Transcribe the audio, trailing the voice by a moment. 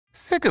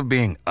Sick of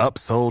being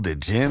upsold at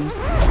gyms?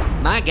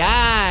 My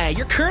guy,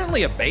 you're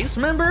currently a base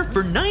member?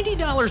 For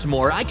 $90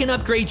 more, I can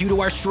upgrade you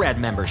to our Shred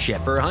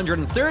membership. For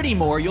 $130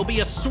 more, you'll be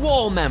a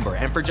Swole member.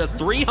 And for just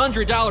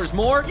 $300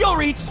 more, you'll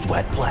reach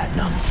Sweat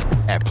Platinum.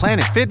 At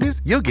Planet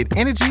Fitness, you'll get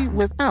energy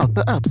without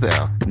the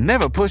upsell.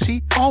 Never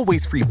pushy,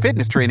 always free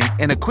fitness training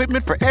and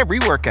equipment for every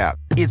workout.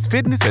 It's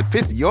fitness that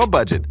fits your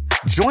budget.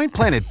 Join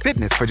Planet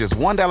Fitness for just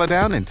 $1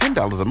 down and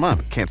 $10 a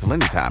month. Cancel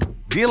anytime.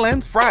 Deal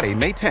ends Friday,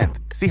 May 10th.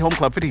 See Home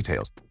Club for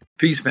details.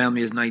 Peace,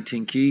 family. It's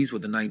 19 Keys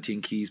with the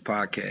 19 Keys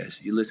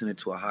podcast. You're listening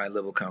to a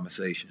high-level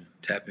conversation.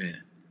 Tap in.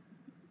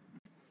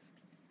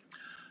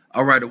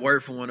 All right, a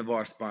word from one of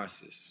our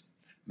sponsors.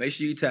 Make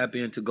sure you tap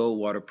into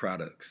Goldwater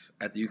products.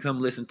 After you come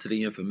listen to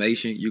the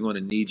information, you're going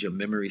to need your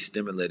memory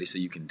stimulated so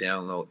you can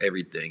download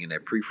everything in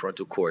that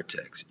prefrontal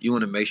cortex. You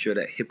want to make sure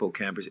that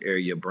hippocampus area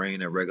of your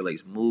brain that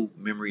regulates mood,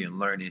 memory, and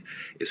learning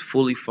is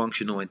fully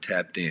functional and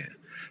tapped in.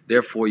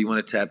 Therefore, you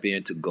want to tap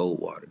into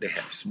Goldwater. They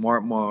have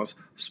Smart Moss,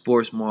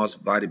 Sports Moss,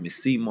 Vitamin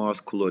C Moss,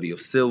 Colloidal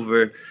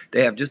Silver.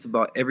 They have just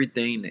about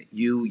everything that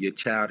you, your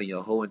child, and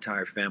your whole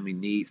entire family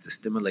needs to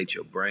stimulate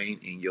your brain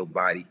and your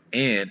body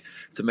and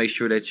to make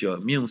sure that your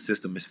immune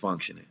system is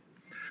functioning.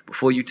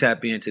 Before you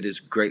tap into this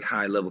great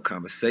high-level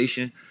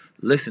conversation,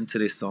 listen to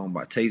this song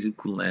by Tezu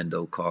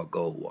Kulando called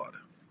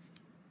Goldwater.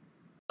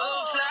 19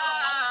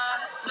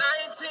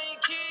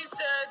 Keys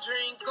said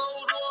drink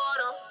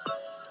Goldwater.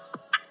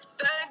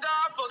 Thank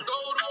God for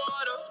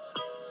Goldwater.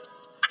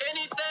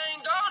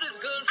 Anything gold is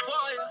good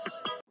for you.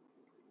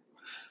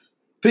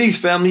 Peace,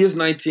 family. It's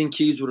 19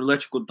 Keys with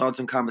electrical thoughts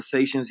and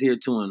conversations here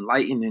to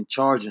enlighten and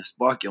charge and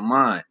spark your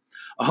mind.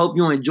 I hope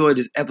you enjoyed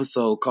this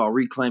episode called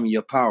Reclaiming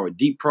Your Power.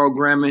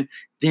 Deprogramming,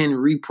 then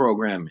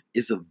reprogramming.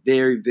 It's a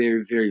very,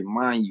 very, very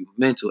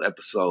monumental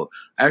episode.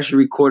 I actually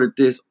recorded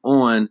this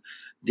on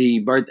the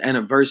birth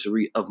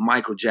anniversary of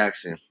Michael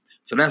Jackson.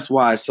 So that's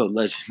why it's so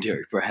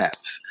legendary,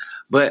 perhaps.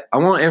 But I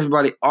want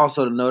everybody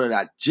also to know that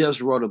I just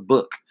wrote a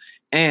book.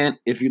 And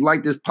if you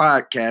like this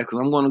podcast, because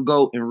I'm going to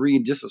go and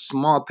read just a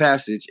small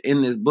passage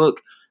in this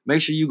book,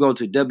 make sure you go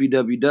to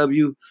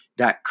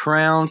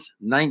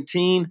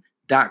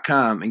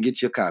www.crowns19.com and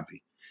get your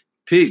copy.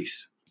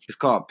 Peace. It's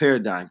called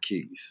Paradigm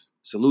Keys.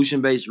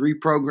 Solution-based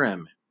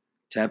reprogramming.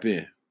 Tap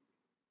in.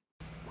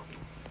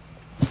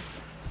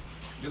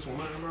 This one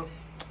mine, bro?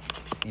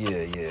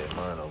 Yeah,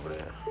 mine over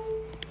there.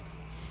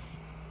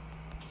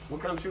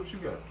 What kind of chips you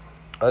got?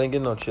 I didn't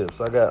get no chips.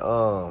 I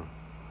got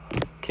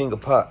King of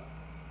Pop.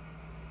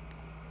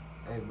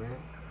 Hey, man.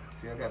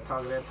 See, I got to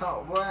talk that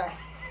talk, boy.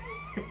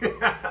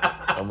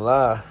 I'm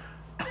live.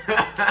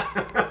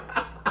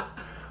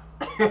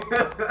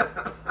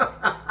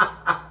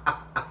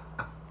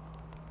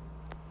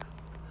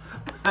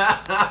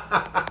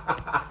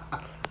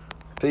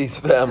 Peace,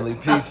 family.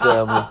 Peace,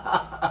 family.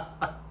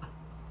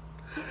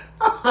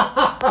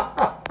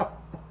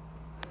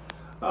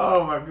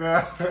 Oh, my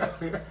God.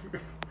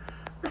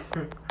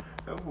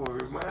 That boy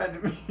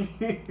reminded me.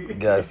 You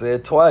gotta say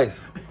it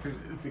twice.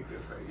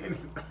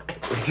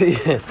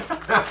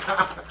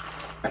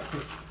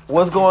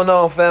 What's going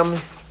on, family?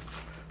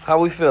 How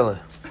we feeling?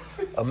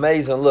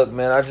 Amazing. Look,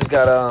 man, I just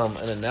got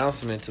an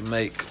announcement to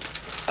make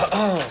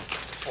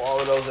for all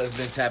of those that's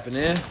been tapping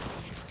in.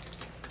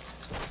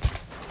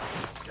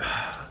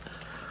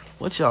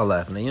 What y'all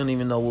laughing at? You don't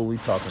even know what we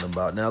talking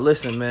about. Now,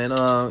 listen, man,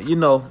 you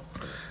know,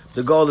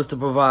 the goal is to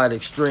provide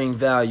extreme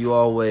value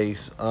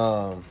always.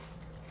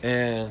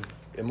 And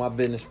in my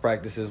business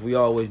practices, we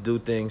always do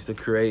things to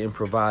create and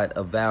provide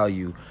a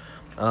value.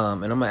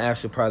 And I'm going to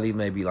ask you probably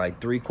maybe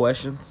like 3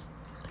 questions,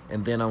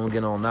 and then I'm going to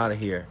get on out of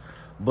here.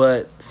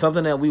 But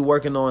something that we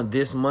working on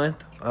this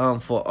month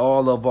for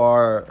all of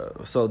our,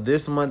 so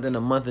this month and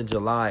the month of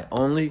July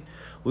only,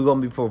 we're going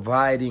to be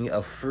providing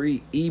a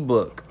free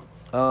ebook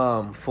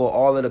for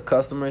all of the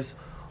customers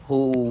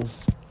who,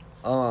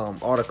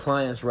 or the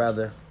clients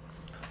rather,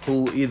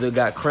 who either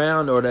got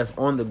crowned or that's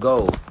on the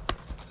go.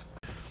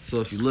 So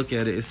if you look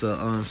at it, it's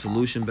a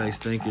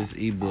solution-based thinkers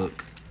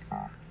ebook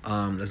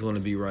that's going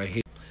to be right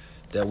here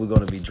that we're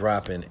going to be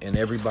dropping. And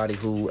everybody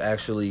who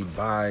actually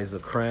buys a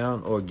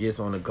crown or gets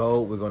on the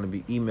go, we're going to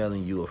be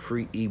emailing you a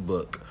free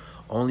ebook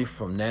only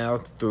from now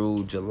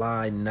through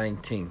July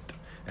 19th.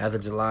 After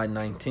July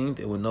 19th,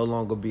 it will no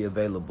longer be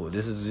available.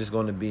 This is just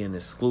going to be an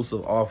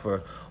exclusive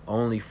offer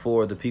only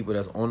for the people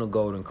that's on the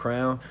Golden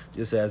Crown,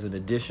 just as an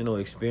additional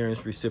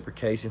experience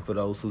reciprocation for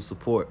those who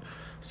support.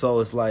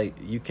 So it's like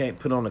you can't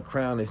put on a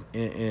crown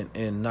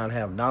and not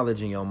have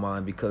knowledge in your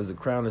mind, because the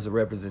crown is a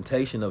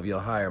representation of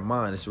your higher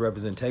mind. It's a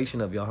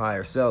representation of your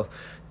higher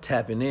self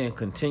tapping in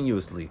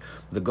continuously.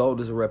 The gold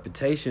is a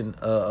representation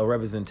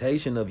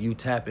of you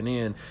tapping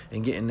in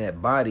and getting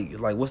that body.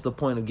 Like, what's the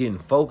point of getting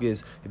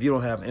focused if you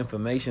don't have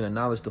information and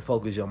knowledge to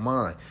focus your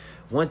mind?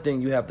 One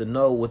thing you have to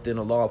know within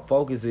the law of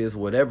focus is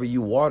whatever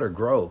you water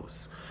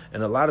grows.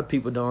 And a lot of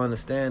people don't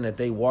understand that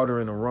they water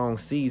in the wrong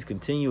seeds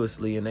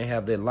continuously, and they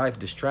have their life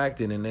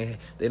distracted, and they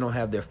don't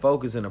have their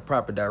focus in the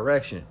proper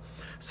direction.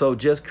 So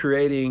just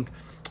creating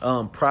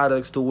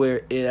products to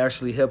where it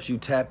actually helps you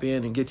tap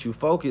in and get you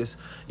focused,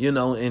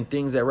 and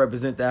things that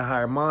represent that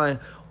higher mind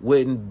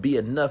wouldn't be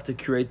enough to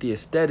create the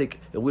aesthetic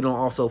if we don't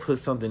also put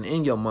something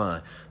in your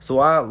mind. So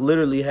I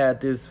literally had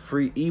this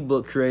free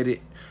ebook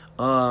created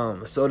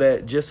so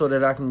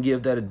that I can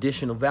give that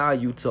additional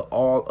value to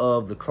all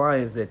of the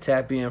clients that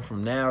tap in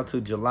from now to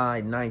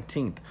July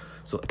 19th.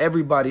 So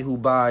everybody who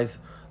buys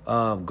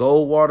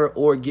Goldwater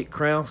or Get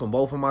Crown from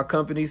both of my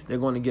companies, they're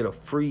going to get a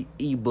free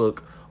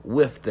ebook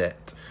with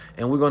that.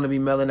 And we're going to be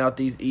mailing out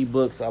these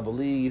ebooks, I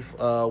believe,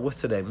 what's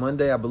today?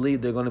 Monday. I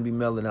believe they're going to be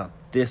mailing out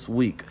this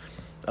week.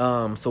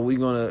 So we're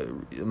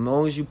going to, as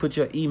long as you put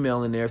your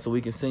email in there so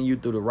we can send you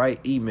through the right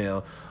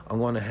email, I'm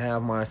going to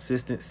have my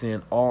assistant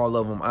send all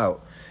of them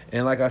out.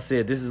 And like I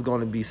said, this is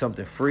going to be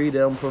something free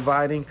that I'm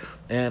providing.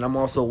 And I'm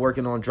also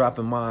working on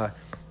dropping my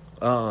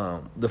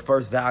the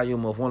first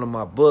volume of one of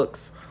my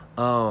books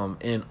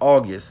in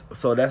August.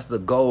 So that's the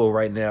goal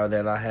right now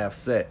that I have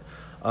set.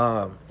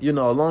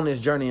 Along this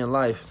journey in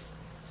life,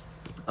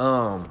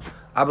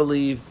 I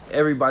believe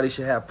everybody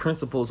should have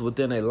principles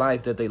within their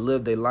life that they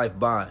live their life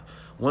by.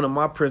 One of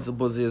my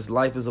principles is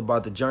life is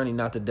about the journey,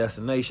 not the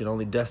destination.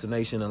 Only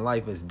destination in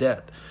life is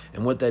death.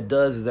 And what that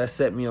does is that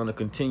set me on a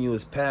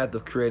continuous path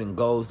of creating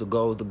goals to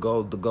goals to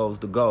goals to goals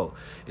to goal.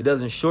 It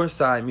doesn't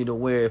short-sight me to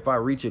where if I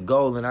reach a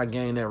goal and I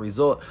gain that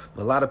result,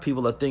 a lot of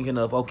people are thinking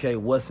of, okay,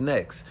 what's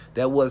next?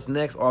 That what's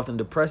next often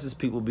depresses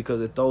people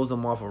because it throws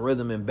them off a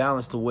rhythm and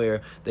balance to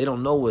where they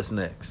don't know what's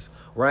next.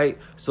 Right?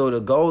 So the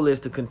goal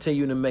is to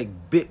continue to make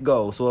big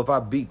goals. So if I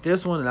beat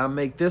this one and I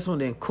make this one,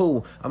 then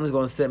cool. I'm just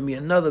going to set me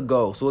another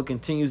goal. So it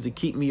continues to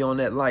keep me on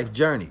that life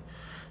journey.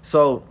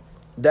 So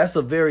that's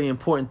a very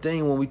important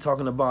thing when we're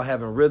talking about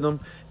having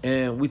rhythm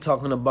and we're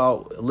talking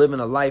about living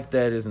a life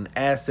that is an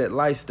asset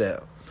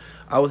lifestyle.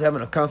 I was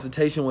having a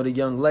consultation with a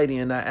young lady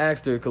and I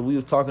asked her, because we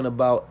was talking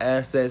about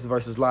assets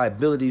versus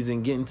liabilities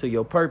and getting to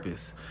your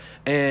purpose.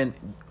 And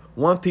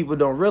one people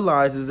don't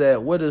realize is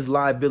that what does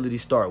liability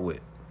start with?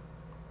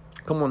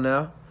 Come on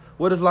now.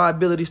 What does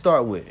liability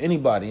start with?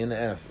 Anybody in the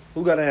answer?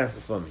 Who got an answer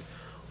for me?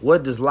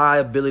 What does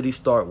liability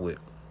start with?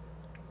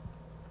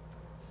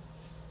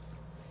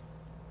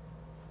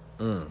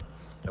 I'm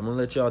going to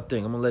let y'all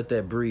think. I'm going to let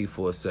that breathe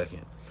for a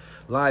second.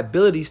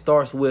 Liability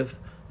starts with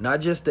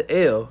not just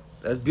the L.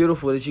 That's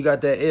beautiful that you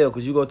got that L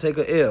because you're going to take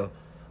an L.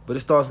 But it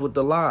starts with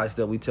the lies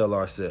that we tell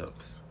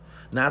ourselves.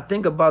 Now,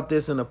 think about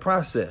this in the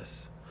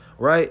process,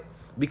 right?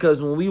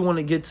 Because when we want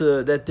to get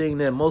to that thing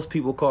that most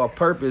people call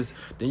purpose,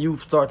 then you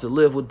start to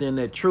live within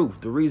that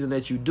truth, the reason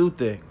that you do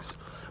things,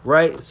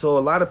 right? So a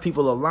lot of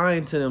people are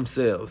lying to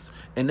themselves.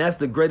 And that's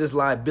the greatest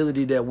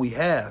liability that we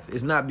have,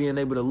 is not being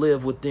able to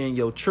live within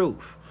your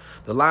truth.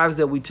 The lies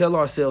that we tell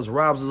ourselves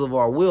robs us of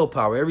our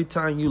willpower. Every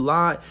time you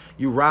lie,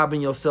 you're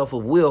robbing yourself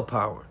of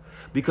willpower.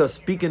 Because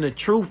speaking the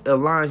truth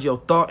aligns your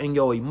thought and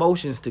your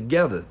emotions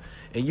together.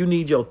 And you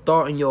need your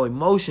thought and your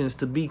emotions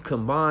to be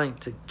combined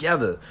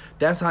together.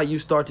 That's how you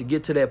start to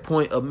get to that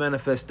point of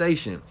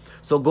manifestation.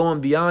 So going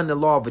beyond the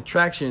law of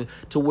attraction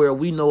to where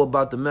we know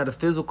about the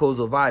metaphysicals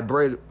of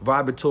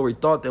vibratory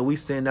thought that we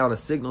send out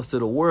as signals to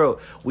the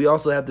world, we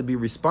also have to be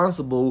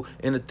responsible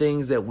in the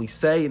things that we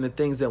say and the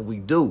things that we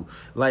do.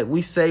 Like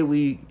we say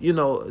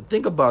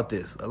think about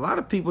this. A lot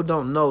of people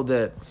don't know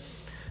that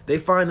they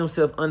find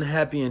themselves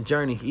unhappy in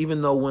journey,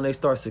 even though when they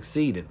start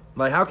succeeding.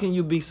 Like, how can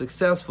you be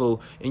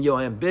successful in your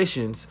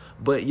ambitions,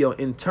 but your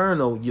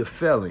internal, you're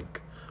failing,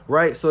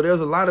 right? So there's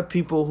a lot of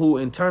people who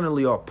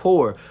internally are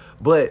poor,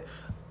 but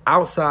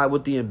outside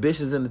with the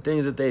ambitions and the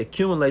things that they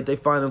accumulate, they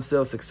find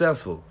themselves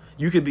successful.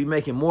 You could be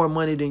making more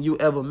money than you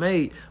ever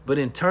made, but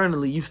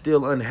internally, you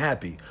still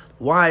unhappy.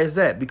 Why is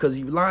that? Because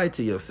you lied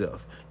to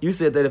yourself. You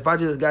said that if I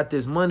just got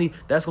this money,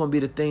 that's going to be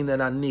the thing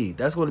that I need.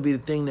 That's going to be the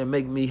thing that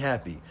make me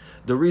happy.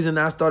 The reason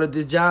I started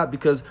this job,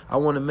 because I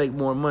want to make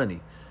more money.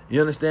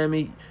 You understand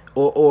me?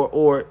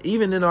 Or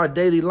even in our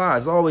daily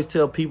lives, I always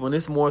tell people, and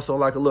it's more so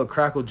like a little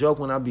crackle joke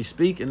when I be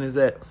speaking, is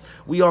that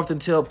we often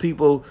tell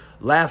people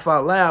laugh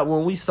out loud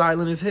when we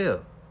silent as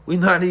hell. We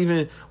not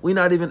even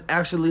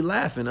actually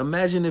laughing.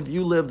 Imagine if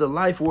you lived a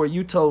life where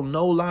you told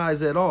no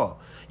lies at all.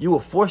 You will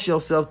force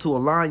yourself to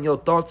align your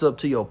thoughts up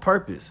to your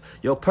purpose.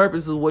 Your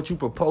purpose is what you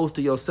propose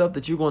to yourself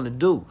that you're going to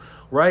do,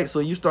 right? So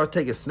you start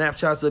taking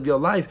snapshots of your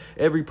life.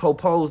 Every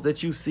propose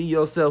that you see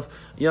yourself,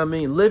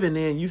 living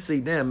in, you see,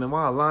 damn, am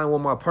I aligned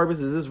with my purpose?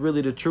 Is this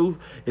really the truth?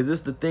 Is this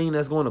the thing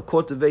that's going to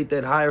cultivate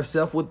that higher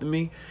self with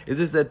me? Is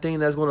this that thing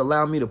that's going to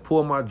allow me to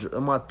pour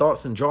my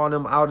thoughts and draw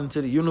them out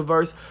into the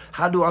universe?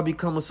 How do I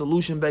become a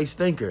solution-based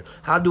thinker?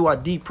 How do I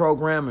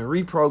deprogram and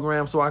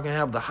reprogram so I can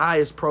have the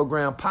highest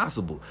program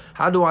possible?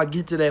 How do I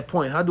get to that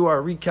point? How do I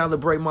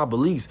recalibrate my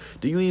beliefs?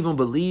 Do you even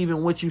believe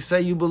in what you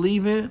say you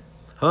believe in?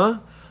 Huh?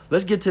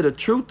 Let's get to the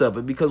truth of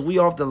it, because we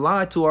often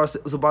lie to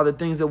ourselves about the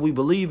things that we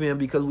believe in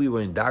because we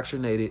were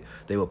indoctrinated.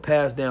 They were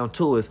passed down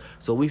to us.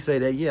 So we say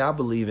that, yeah, I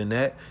believe in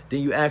that.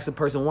 Then you ask a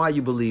person why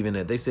you believe in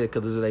that. They said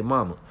because of their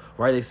mama,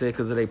 right? They said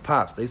because of their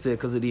pops. They said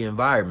because of the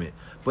environment.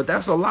 But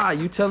that's a lie.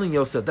 You telling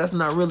yourself that's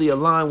not really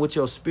aligned with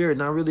your spirit,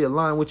 not really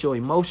aligned with your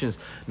emotions,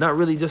 not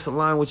really just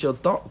aligned with your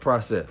thought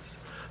process.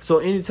 So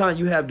anytime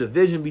you have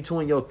division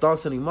between your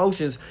thoughts and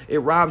emotions, it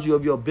robs you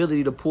of your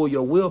ability to pull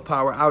your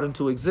willpower out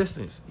into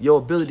existence, your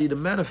ability to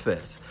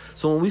manifest.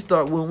 So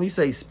when we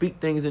say speak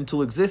things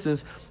into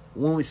existence,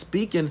 when we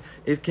speaking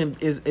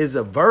is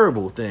a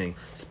verbal thing.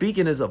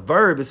 Speaking is a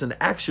verb, it's an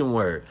action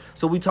word.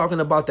 So we talking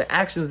about the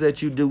actions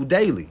that you do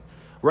daily,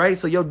 right?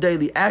 So your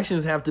daily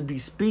actions have to be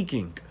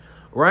speaking,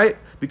 right?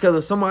 Because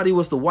if somebody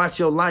was to watch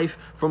your life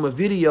from a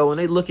video and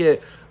they look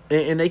at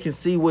and they can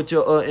see what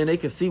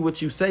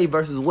you say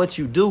versus what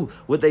you do,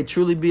 would they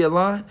truly be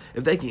aligned?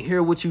 If they can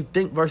hear what you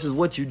think versus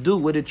what you do,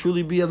 would it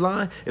truly be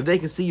aligned? If they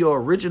can see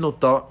your original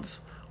thoughts,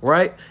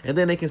 right? And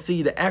then they can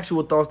see the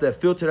actual thoughts that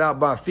filtered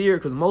out by fear,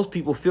 because most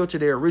people filter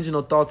their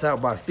original thoughts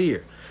out by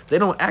fear. They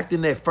don't act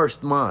in that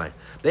first mind.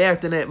 They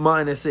act in that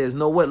mind that says,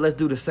 know what, let's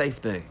do the safe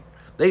thing.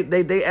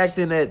 They act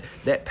in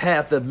that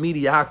path of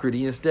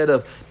mediocrity instead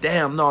of,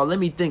 damn, no, let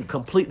me think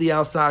completely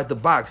outside the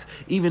box,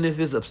 even if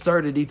it's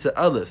absurdity to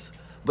others.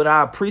 But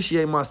I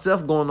appreciate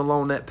myself going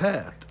along that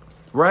path,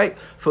 right?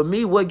 For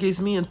me, what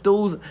gets me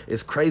enthused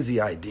is crazy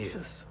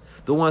ideas.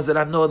 The ones that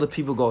I know other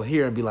people go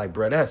hear and be like,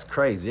 bro, that's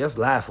crazy. That's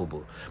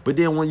laughable. But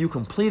then when you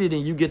complete it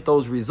and you get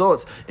those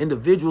results,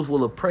 individuals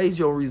will appraise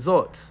your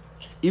results,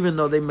 even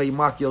though they may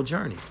mock your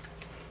journey.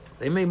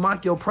 They may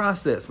mock your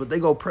process, but they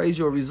go praise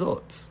your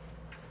results.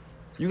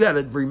 You got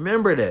to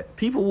remember that.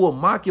 People will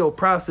mock your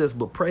process,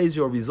 but praise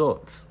your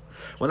results.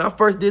 When I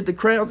first did the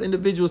crowns,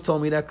 individuals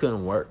told me that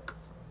couldn't work.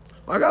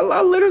 Like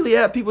I literally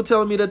had people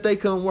telling me that they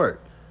couldn't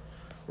work,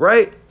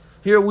 right?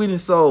 Here we done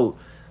sold,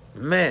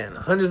 man,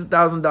 hundreds of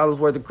thousands of dollars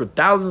worth of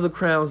thousands of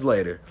crowns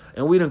later,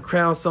 and we done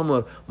crowned some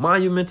of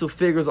monumental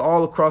figures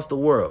all across the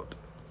world.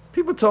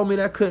 People told me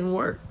that couldn't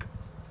work.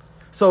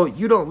 So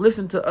you don't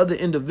listen to other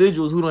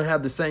individuals who don't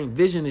have the same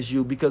vision as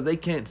you because they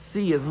can't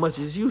see as much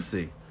as you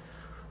see,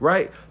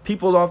 right?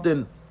 People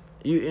often,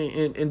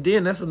 and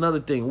then that's another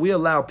thing. We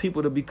allow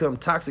people to become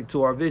toxic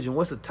to our vision.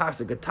 What's a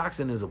toxic? A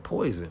toxin is a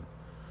poison.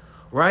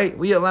 Right?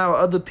 We allow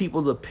other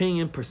people's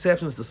opinion,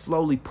 perceptions to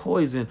slowly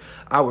poison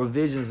our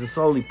visions and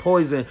slowly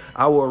poison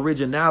our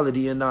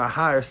originality and our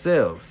higher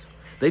selves.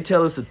 They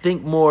tell us to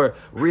think more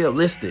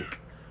realistic.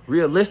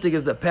 Realistic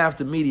is the path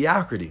to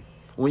mediocrity.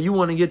 When you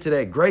want to get to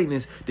that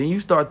greatness, then you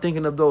start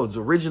thinking of those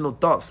original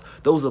thoughts,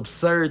 those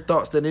absurd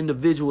thoughts that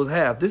individuals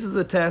have. This is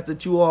a task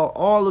that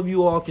all of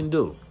you all can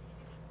do.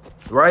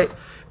 Right?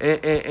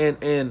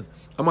 And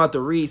I'm about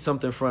to read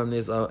something from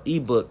this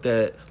ebook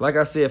that, like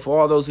I said, for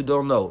all those who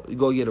don't know, you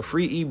go get a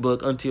free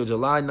ebook until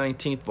July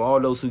 19th for all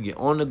those who get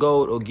on the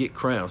gold or get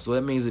crowned. So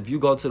that means if you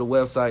go to the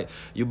website,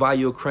 you buy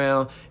your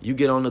crown, you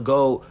get on the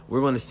gold, we're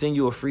going to send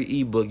you a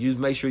free ebook. You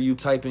make sure you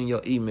type in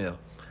your email.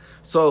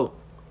 So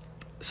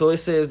it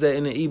says that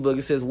in the ebook,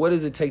 it says, what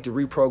does it take to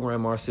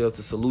reprogram ourselves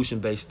to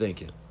solution-based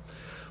thinking?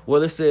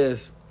 Well, it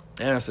says,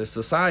 answer,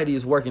 society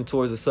is working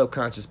towards a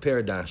subconscious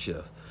paradigm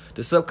shift.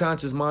 The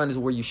subconscious mind is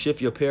where you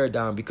shift your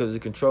paradigm because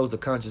it controls the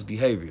conscious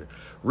behavior.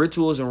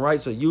 Rituals and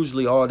rites are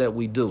usually all that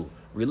we do.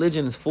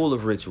 Religion is full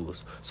of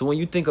rituals. So when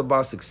you think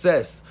about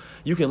success,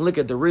 you can look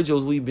at the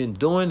rituals we've been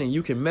doing and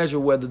you can measure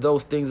whether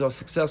those things are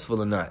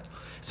successful or not.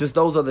 Since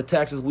those are the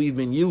tactics we've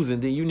been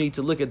using, then you need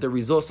to look at the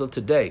results of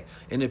today.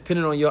 And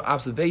depending on your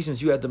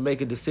observations, you have to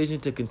make a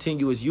decision to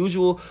continue as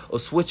usual or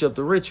switch up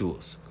the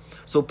rituals.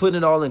 So putting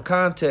it all in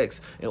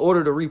context, in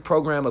order to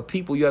reprogram a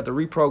people, you have to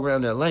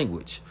reprogram their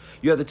language.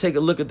 You have to take a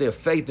look at their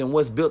faith and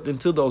what's built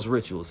into those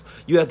rituals.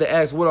 You have to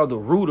ask what are the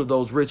root of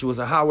those rituals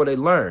and how were they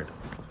learned.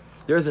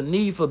 There's a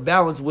need for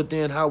balance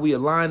within how we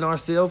align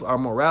ourselves, our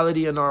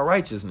morality, and our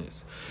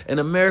righteousness. In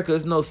America,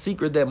 it's no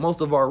secret that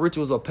most of our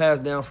rituals are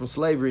passed down from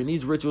slavery, and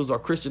these rituals are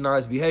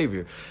Christianized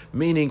behavior,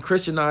 meaning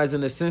Christianized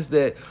in the sense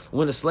that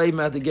when the slave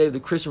master gave the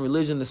Christian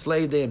religion the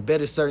slave, they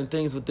embedded certain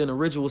things within the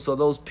ritual so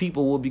those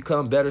people will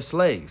become better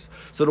slaves.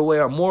 So the way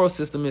our moral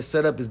system is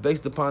set up is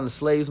based upon the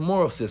slave's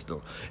moral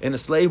system, and the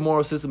slave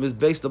moral system is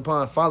based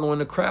upon following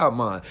the crowd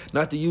mind,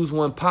 not to use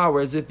one power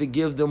as if it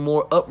gives them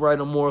more upright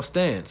or moral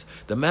stance.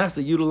 The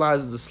master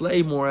utilizes the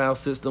slave morale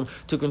system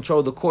to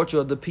control the culture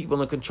of the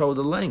people and control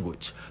the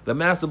language. The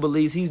master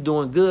believes he's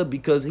doing good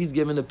because he's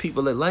giving the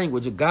people a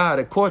language, a God,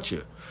 a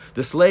culture.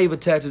 The slave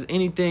attaches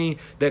anything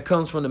that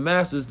comes from the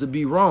masters to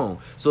be wrong.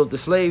 So if the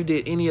slave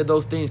did any of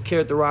those things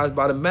characterized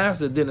by the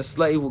master, then the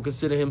slave will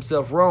consider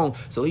himself wrong,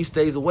 so he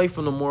stays away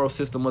from the moral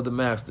system of the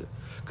master.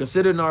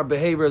 Considering our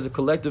behavior as a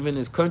collective in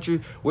this country,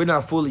 we're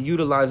not fully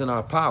utilizing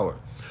our power.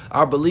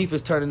 Our belief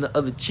is turning the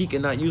other cheek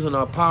and not using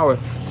our power.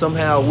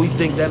 Somehow we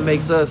think that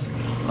makes us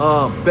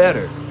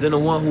better than the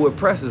one who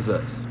oppresses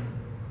us.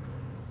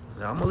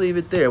 Now I'm gonna leave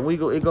it there.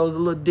 It goes a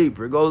little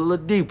deeper. It goes a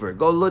little deeper. It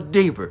goes a little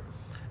deeper.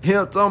 You know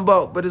what I'm talking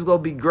about? But it's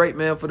gonna be great,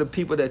 man, for the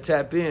people that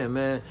tap in,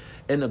 man.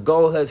 And the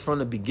goal has from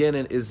the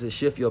beginning is to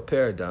shift your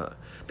paradigm.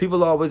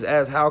 People always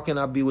ask, how can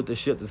I be with the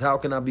shifters? How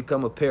can I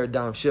become a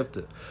paradigm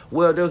shifter?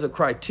 Well, there's a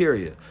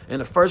criteria.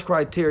 And the first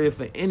criteria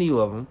for any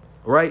of them,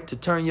 right, to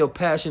turn your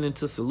passion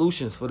into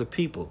solutions for the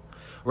people,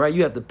 right?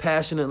 You have to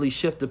passionately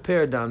shift the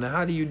paradigm. Now,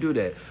 how do you do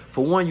that?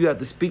 For one, you have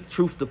to speak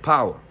truth to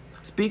power.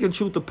 Speaking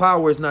truth to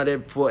power is not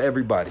for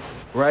everybody,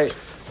 right?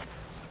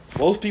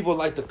 Most people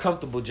like the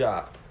comfortable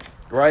job.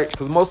 right?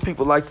 Because most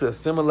people like to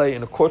assimilate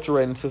and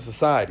acculturate into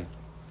society,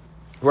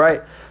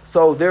 right?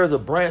 So there's a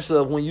branch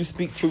of when you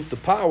speak truth to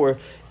power,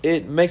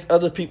 it makes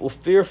other people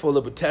fearful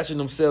of attaching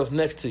themselves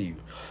next to you.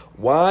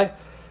 Why?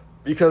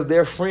 Because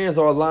their friends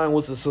are aligned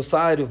with the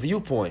societal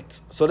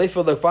viewpoints. So they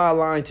feel that if I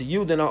align to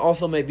you, then I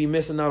also may be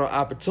missing out on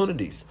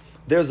opportunities.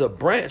 There's a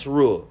branch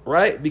rule,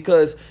 right?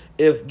 Because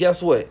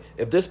guess what?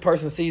 If this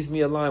person sees me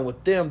aligned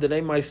with them, then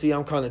they might see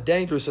I'm kind of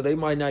dangerous, so they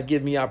might not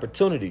give me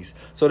opportunities.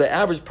 So the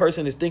average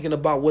person is thinking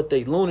about what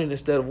they losing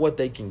instead of what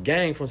they can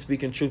gain from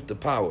speaking truth to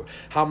power.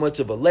 How much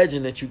of a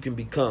legend that you can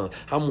become.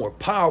 How more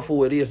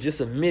powerful it is just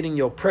admitting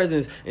your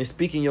presence and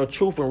speaking your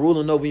truth and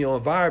ruling over your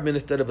environment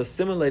instead of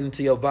assimilating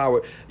to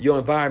your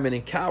environment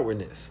in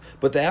cowardness.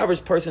 But the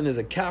average person is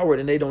a coward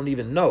and they don't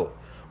even know.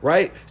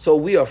 Right? So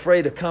we are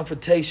afraid of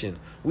confrontation.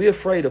 We're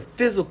afraid of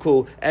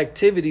physical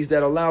activities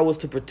that allow us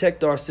to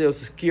protect ourselves,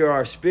 secure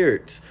our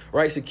spirits,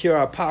 right? Secure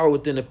our power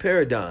within the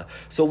paradigm.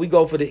 So we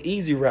go for the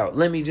easy route.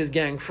 Let me just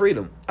gain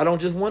freedom. I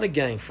don't just want to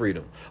gain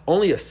freedom.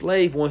 Only a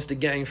slave wants to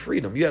gain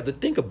freedom. You have to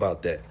think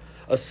about that.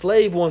 A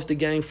slave wants to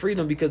gain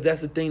freedom because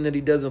that's the thing that he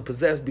doesn't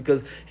possess,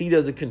 because he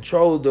doesn't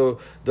control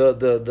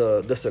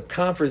the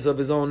circumference of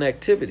his own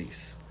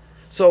activities.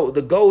 So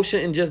the goal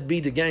shouldn't just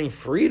be to gain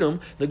freedom.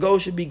 The goal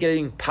should be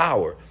gaining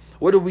power.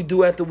 What do we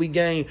do after we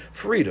gain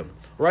freedom?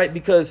 Right?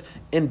 Because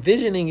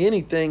envisioning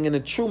anything in a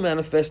true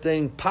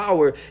manifesting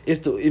power is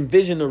to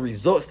envision the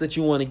results that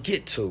you want to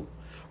get to.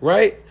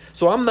 Right?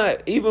 So I'm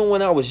not, even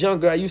when I was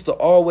younger, I used to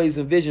always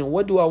envision,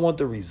 what do I want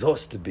the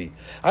results to be?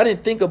 I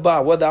didn't think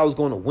about whether I was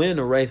going to win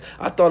the race.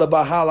 I thought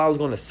about how I was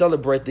going to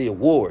celebrate the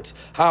awards,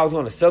 how I was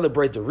going to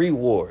celebrate the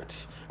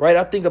rewards. Right?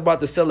 I think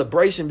about the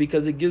celebration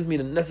because it gives me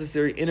the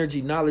necessary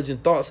energy, knowledge,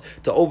 and thoughts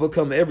to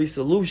overcome every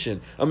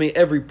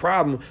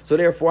problem. So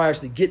therefore, I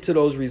actually get to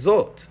those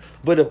results.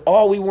 But if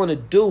all we want to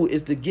do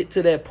is to get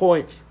to that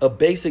point of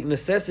basic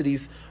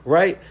necessities,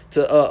 right?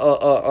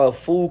 To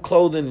food,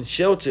 clothing, and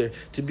shelter,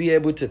 to be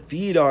able to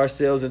feed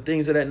ourselves and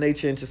things of that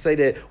nature, and to say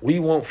that we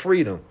want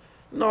freedom.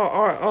 No,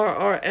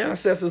 our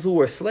ancestors who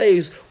were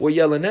slaves were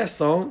yelling that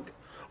song.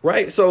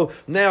 Right? So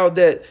now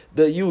that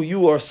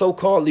you are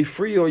so-calledly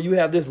free, or you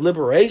have this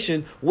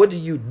liberation, what do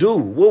you do?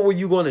 What were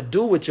you going to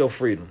do with your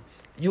freedom?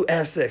 You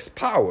access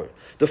power.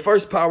 The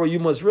first power you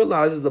must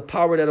realize is the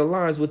power that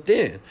aligns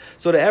within.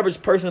 So the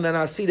average person that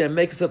I see that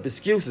makes up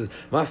excuses,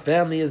 my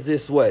family is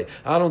this way,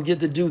 I don't get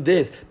to do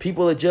this,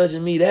 people are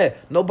judging me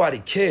that, nobody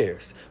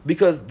cares.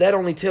 Because that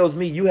only tells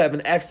me you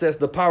haven't accessed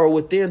the power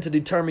within to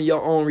determine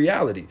your own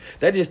reality.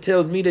 That just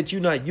tells me that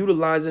you're not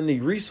utilizing the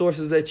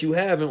resources that you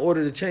have in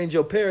order to change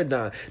your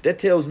paradigm. That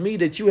tells me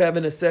that you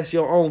haven't assessed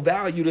your own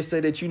value to say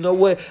that, you know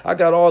what, I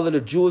got all of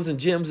the jewels and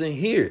gems in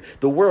here.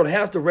 The world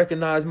has to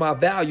recognize my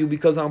value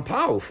because I'm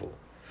powerful.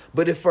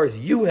 But at first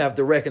you have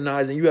to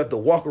recognize, and you have to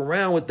walk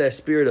around with that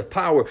spirit of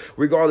power,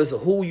 regardless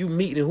of who you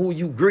meet and who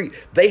you greet.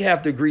 They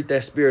have to greet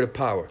that spirit of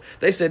power.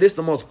 They said it's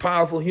the most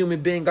powerful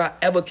human being I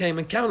ever came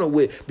encounter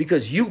with,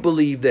 because you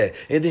believe that.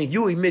 And then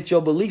you emit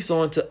your beliefs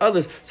on to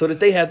others so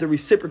that they have to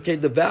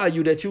reciprocate the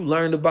value that you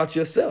learned about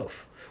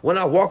yourself. When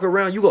I walk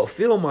around, you go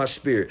feel my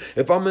spirit.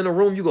 If I'm in a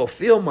room, you go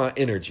feel my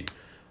energy.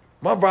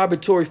 My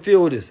vibratory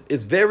field is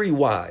very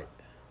wide.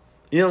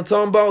 You know what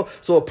I'm talking about?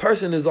 So a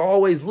person is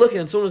always looking.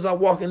 As soon as I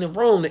walk in the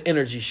room, the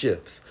energy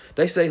shifts.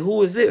 They say,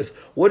 who is this?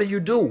 What do you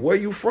do? Where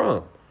you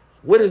from?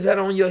 What is that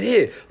on your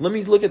head? Let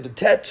me look at the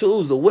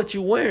tattoos or what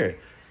you wearing.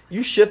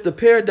 You shift the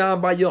paradigm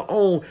by your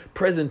own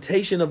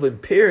presentation of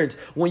appearance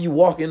when you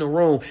walk in the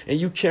room and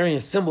you carrying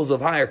symbols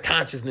of higher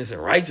consciousness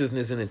and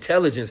righteousness and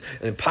intelligence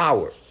and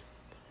power.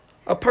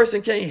 A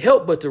person can't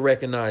help but to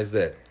recognize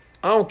that.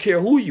 I don't care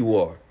who you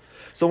are.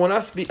 So when I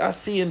speak, I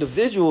see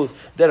individuals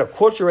that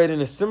acculturate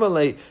and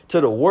assimilate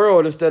to the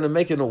world instead of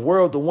making the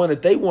world the one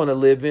that they want to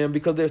live in,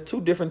 because there's two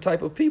different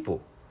type of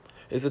people.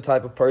 It's the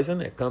type of person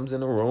that comes in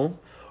the room,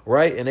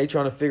 right? And they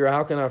trying to figure out,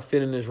 how can I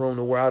fit in this room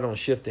to where I don't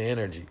shift the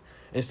energy?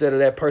 Instead of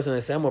that person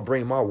that say, I'm going to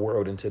bring my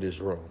world into this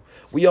room.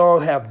 We all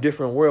have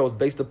different worlds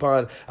based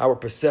upon our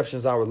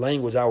perceptions, our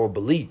language, our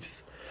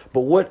beliefs.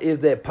 But what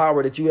is that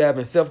power that you have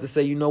in self to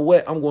say, you know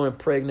what? I'm going to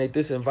impregnate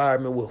this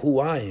environment with who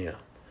I am.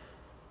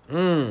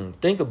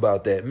 Think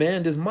about that.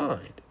 Man is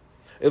mind.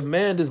 If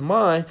man is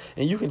mind,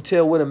 and you can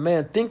tell what a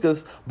man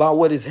thinketh by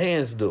what his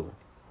hands do,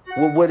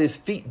 what his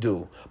feet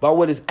do, by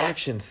what his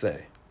actions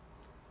say.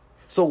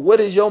 So what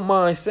is your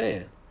mind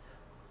saying?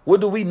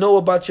 What do we know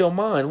about your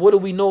mind? What do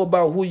we know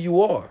about who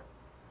you are?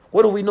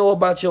 What do we know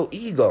about your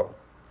ego?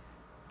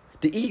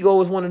 The ego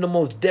is one of the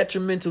most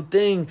detrimental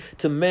things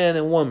to man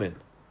and woman,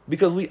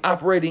 because we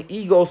operate in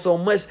ego so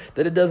much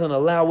that it doesn't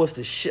allow us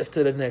to shift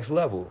to the next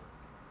level.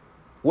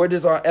 Where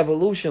does our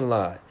evolution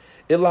lie?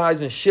 It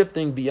lies in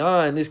shifting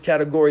beyond this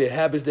category of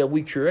habits that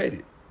we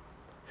created.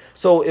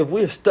 So if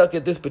we're stuck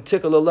at this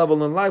particular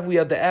level in life, we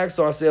have to ask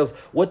ourselves,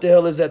 what the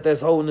hell is that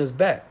that's holding us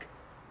back?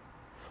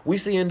 We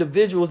see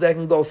individuals that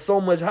can go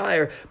so much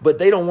higher, but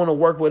they don't want to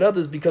work with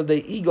others because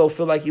their ego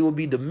feel like it will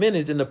be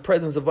diminished in the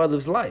presence of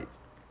others' light.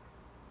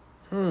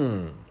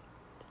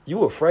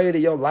 You afraid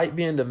of your light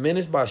being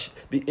diminished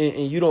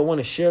and you don't want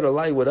to share the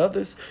light with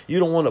others? You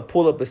don't want to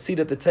pull up a seat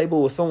at the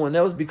table with someone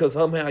else because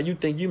somehow you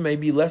think you may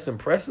be less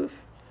impressive?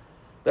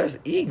 That's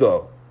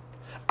ego.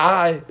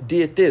 I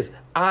did this.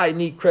 I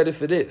need credit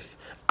for this.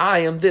 I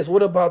am this.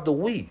 What about the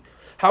we?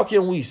 How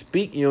can we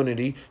speak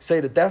unity, say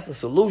that that's a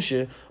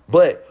solution,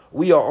 but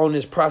we are on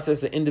this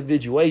process of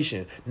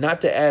individuation,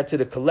 not to add to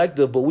the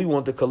collective, but we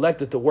want the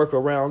collective to work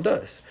around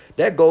us?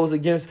 That goes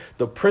against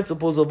the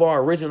principles of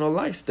our original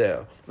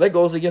lifestyle. That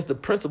goes against the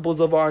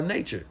principles of our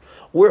nature.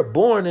 We're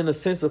born in a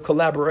sense of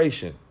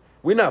collaboration.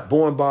 We're not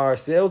born by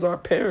ourselves. Our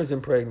parents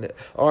impregnate.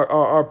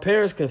 Our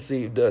parents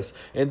conceived us.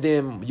 And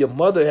then your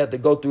mother had to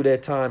go through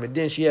that time, and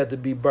then she had to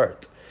be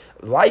birthed.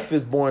 Life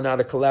is born out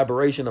of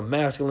collaboration of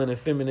masculine and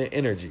feminine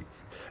energy.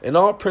 And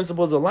all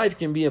principles of life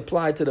can be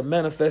applied to the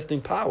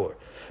manifesting power.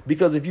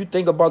 Because if you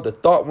think about the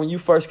thought when you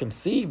first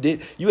conceived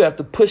it, you have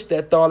to push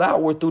that thought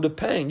outward through the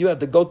pain. You have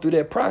to go through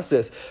that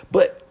process.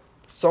 But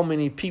so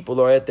many people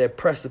are at that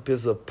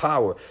precipice of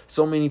power.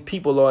 So many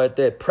people are at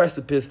that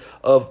precipice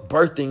of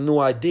birthing new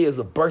ideas,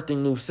 of birthing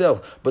new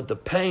self. But the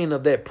pain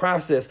of that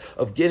process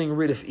of getting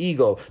rid of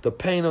ego, the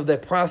pain of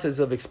that process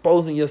of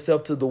exposing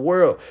yourself to the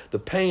world, the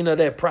pain of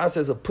that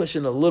process of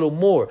pushing a little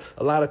more,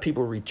 a lot of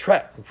people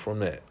retract from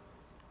that.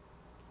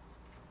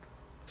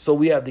 So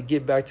we have to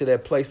get back to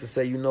that place to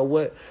say, you know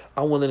what?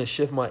 I'm willing to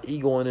shift my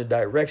ego in a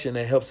direction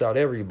that helps out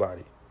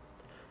everybody.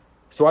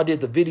 So I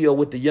did the video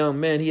with the young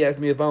man. He asked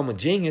me if I'm a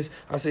genius.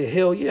 I said,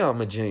 hell yeah,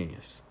 I'm a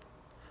genius.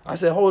 I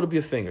said, hold up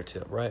your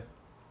fingertip, right?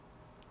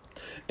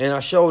 And I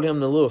showed him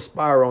the little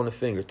spiral on the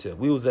fingertip.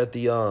 We was at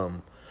the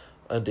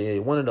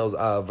one of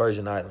those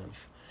Virgin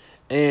Islands.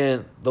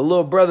 And the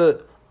little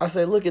brother, I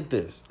say, look at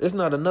this. It's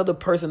not another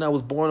person that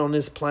was born on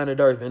this planet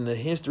Earth in the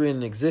history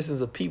and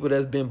existence of people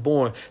that's been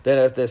born that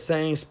has that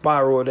same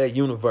spiral of that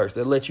universe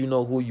that lets you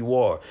know who you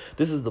are.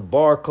 This is the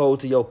barcode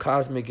to your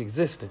cosmic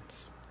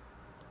existence.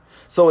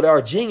 So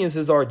our genius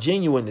is our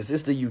genuineness.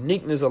 It's the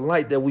uniqueness of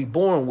light that we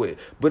born with.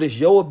 But it's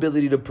your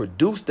ability to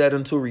produce that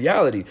into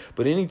reality.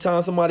 But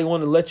anytime somebody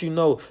want to let you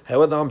know, hey,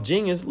 whether I'm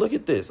genius, look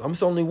at this. I'm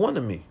just only one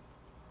of me.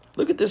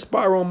 Look at this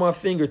spiral on my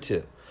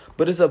fingertip.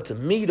 But it's up to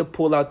me to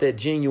pull out that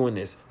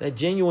genuineness. That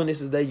genuineness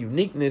is that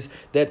uniqueness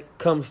that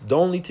comes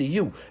only to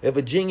you. If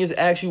a genius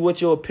asks you what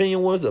your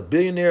opinion was, a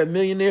billionaire, a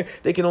millionaire,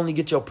 they can only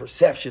get your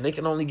perception. They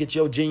can only get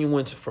your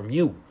genuineness from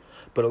you.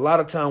 But a lot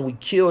of time we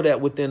kill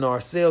that within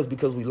ourselves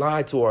because we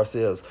lie to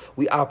ourselves.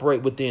 We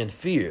operate within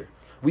fear.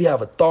 We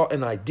have a thought,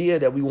 an idea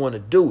that we want to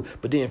do,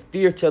 but then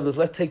fear tells us,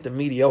 let's take the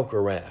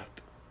mediocre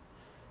route,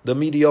 the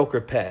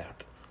mediocre path.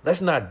 Let's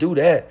not do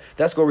that.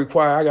 That's going to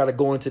require I got to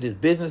go into this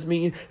business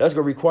meeting. That's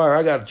going to require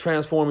I got to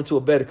transform into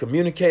a better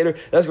communicator.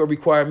 That's going to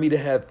require me to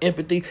have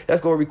empathy. That's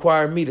going to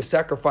require me to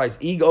sacrifice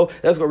ego.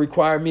 That's going to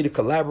require me to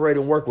collaborate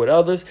and work with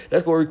others.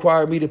 That's going to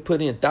require me to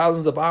put in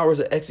thousands of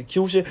hours of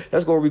execution.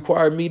 That's going to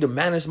require me to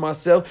manage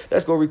myself.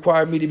 That's going to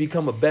require me to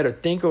become a better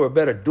thinker, a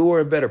better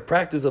doer, and better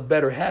practice of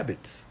better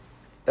habits.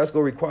 That's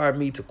going to require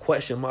me to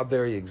question my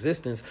very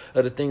existence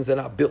of the things that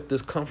I built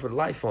this comfort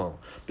life on.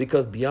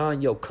 Because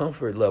beyond your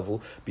comfort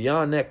level,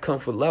 beyond that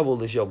comfort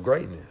level is your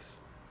greatness.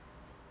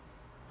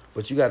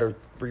 But you got to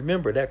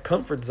remember that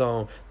comfort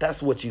zone,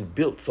 that's what you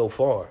built so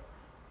far.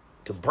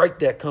 To break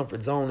that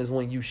comfort zone is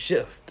when you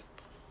shift.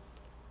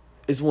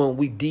 It's when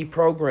we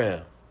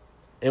deprogram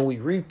and we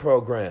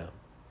reprogram.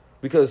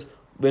 Because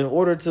in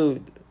order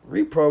to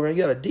reprogram,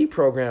 you got to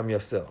deprogram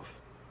yourself.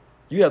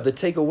 You have to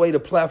take away the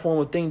platform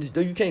of things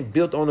that you can't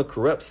build on a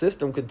corrupt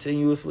system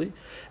continuously.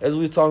 As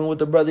we were talking with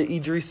the brother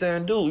Idris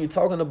Sandul, we were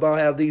talking about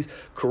how these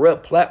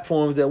corrupt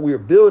platforms that we're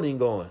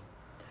building on.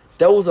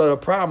 Those are the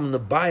problem, the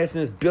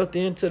biasness built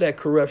into that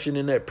corruption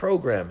and that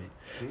programming.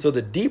 So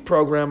the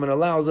deprogramming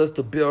allows us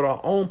to build our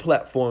own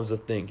platforms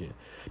of thinking,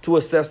 to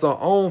assess our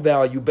own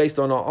value based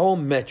on our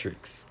own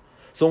metrics.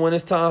 So when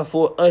it's time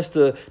for us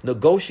to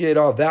negotiate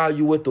our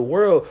value with the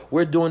world,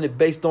 we're doing it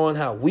based on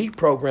how we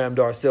programmed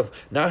ourselves,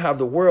 not how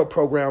the world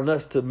programmed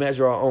us to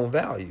measure our own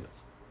value.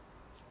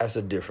 That's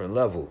a different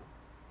level.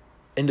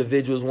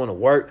 Individuals want to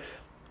work.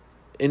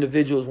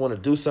 Individuals want to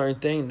do certain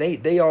things.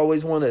 They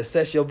always want to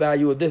assess your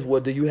value of this.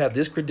 Well, do you have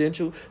this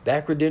credential,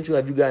 that credential?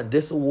 Have you gotten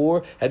this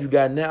award? Have you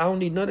gotten that? I don't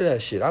need none of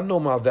that shit. I know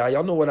my value.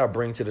 I know what I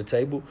bring to the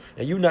table.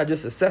 And you're not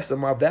just assessing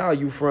my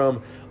value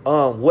from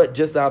what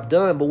just I've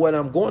done, but what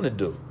I'm going to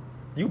do.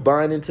 You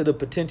buying into the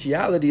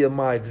potentiality of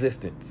my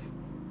existence.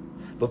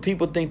 But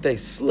people think they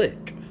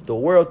slick. The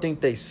world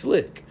think they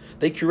slick.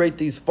 They create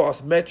these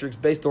false metrics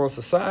based on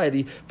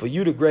society for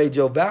you to grade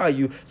your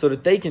value so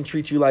that they can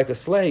treat you like a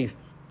slave.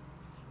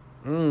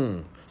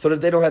 So that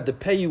they don't have to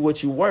pay you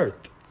what you're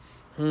worth.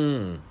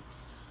 But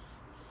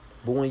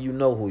when you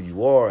know who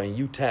you are and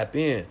you tap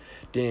in,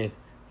 then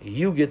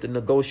you get to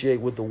negotiate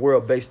with the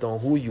world based on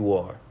who you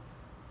are.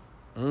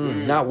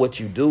 Not what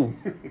you do.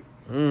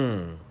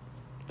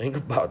 Think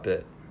about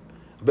that.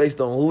 Based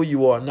on who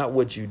you are, not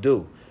what you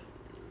do.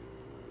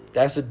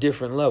 That's a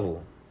different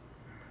level.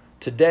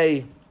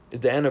 Today is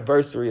the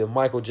anniversary of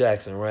Michael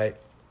Jackson, right?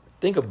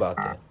 Think about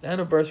that. The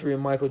anniversary of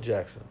Michael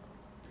Jackson.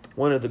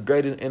 one of the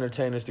greatest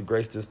entertainers to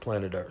grace this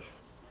planet Earth.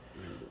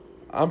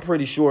 I'm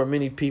pretty sure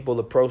many people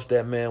approach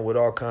that man with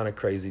all kind of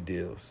crazy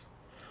deals.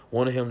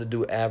 Wanted him to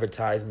do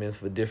advertisements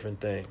for different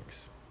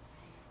things,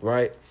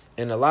 right?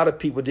 And a lot of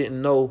people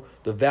didn't know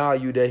the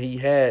value that he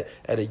had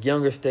at a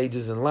younger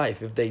stages in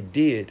life. If they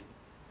did,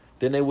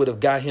 then they would have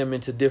got him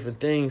into different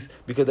things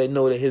because they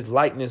know that his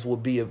likeness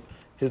would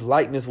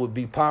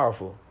be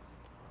powerful.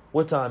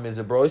 What time is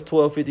it, bro? It's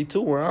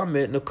 12:52 where I'm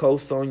at. Nicole,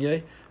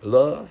 Sonia,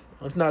 Love.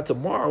 It's not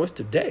tomorrow. It's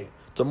today.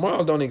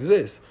 Tomorrow don't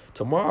exist.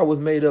 Tomorrow was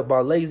made up by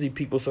lazy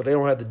people so they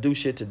don't have to do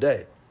shit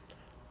today.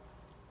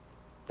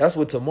 That's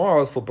what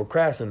tomorrow is for,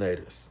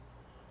 procrastinators.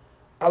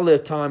 I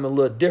live time a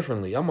little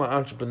differently. I'm an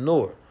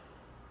entrepreneur.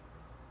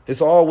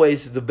 It's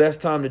always the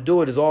best time to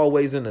do it is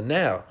always in the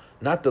now,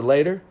 not the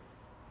later.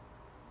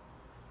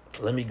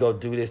 Let me go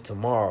do this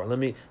tomorrow.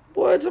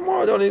 Boy,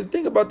 tomorrow, don't even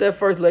think about that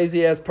first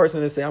lazy ass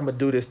person that say, I'm going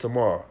to do this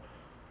tomorrow.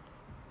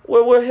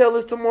 Where the hell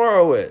is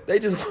tomorrow at? They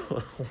just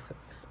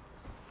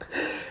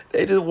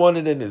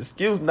wanted an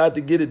excuse not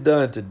to get it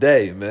done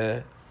today,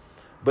 man.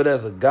 But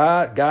as a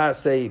God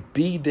say,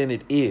 be, then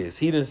it is.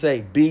 He didn't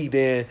say, be,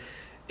 then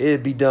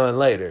it'd be done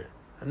later.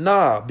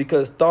 Nah,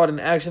 because thought and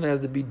action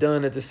has to be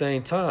done at the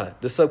same time.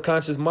 The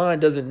subconscious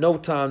mind doesn't know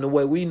time the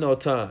way we know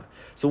time.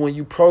 So when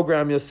you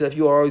program yourself,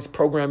 you always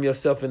program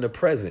yourself in the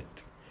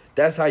present.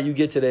 That's how you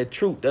get to that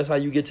truth. That's how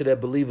you get to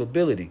that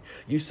believability.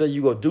 You say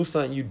you go do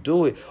something, you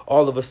do it.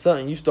 All of a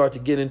sudden, you start to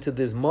get into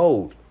this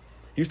mode.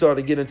 You start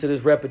to get into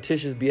this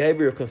repetitious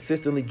behavior of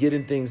consistently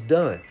getting things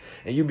done.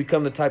 And you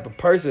become the type of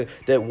person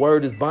that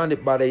word is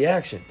bonded by their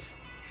actions.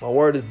 My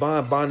word is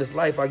bond is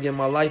life. I give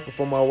my life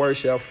before my word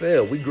shall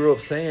fail. We grew up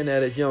saying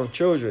that as young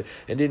children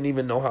and didn't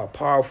even know how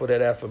powerful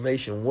that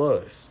affirmation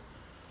was.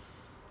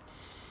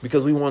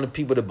 Because we wanted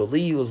people to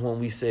believe us when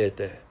we said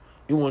that.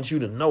 We want you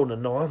to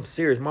know, I'm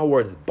serious. My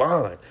word is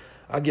bond.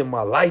 I give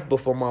my life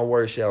before my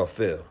word shall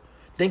fail.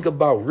 Think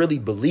about really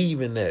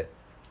believing that.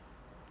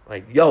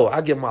 Like, yo,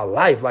 I give my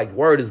life, like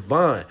word is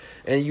bond.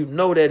 And you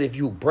know that if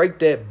you break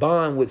that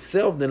bond with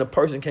self, then a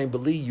person can't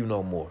believe you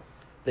no more.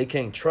 They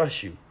can't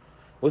trust you.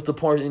 What's the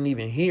point in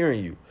even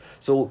hearing you?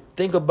 So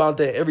think about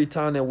that every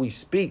time that we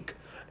speak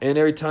and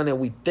every time that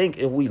we think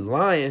and we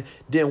lying,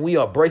 then we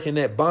are breaking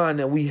that bond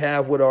that we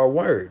have with our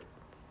word.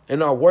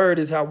 And our word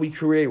is how we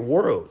create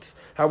worlds,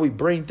 how we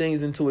bring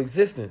things into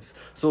existence.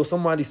 So if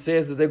somebody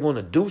says that they're going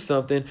to do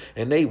something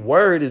and their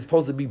word is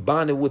supposed to be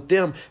bonded with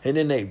them and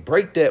then they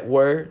break that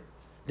word,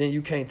 then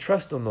you can't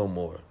trust them no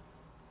more.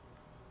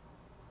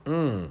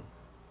 And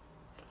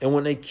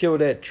when they kill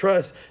that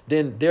trust,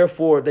 then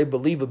therefore their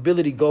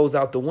believability goes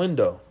out the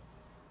window.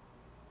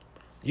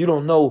 You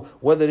don't know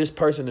whether this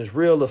person is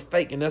real or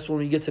fake. And that's when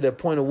we get to that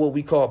point of what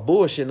we call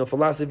bullshit. And the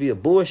philosophy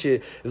of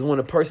bullshit is when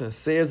a person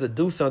says or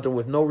do something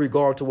with no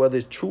regard to whether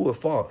it's true or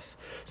false.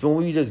 So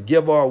when we just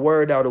give our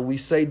word out or we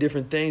say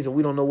different things and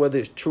we don't know whether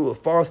it's true or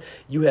false,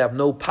 you have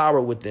no power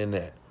within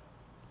that.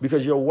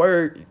 Because your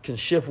word can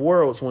shift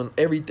worlds when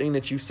everything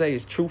that you say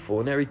is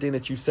truthful and everything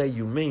that you say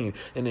you mean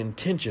and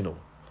intentional.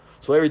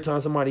 So every time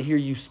somebody hear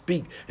you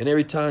speak and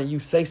every time you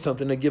say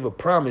something to give a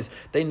promise,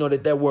 they know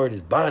that that word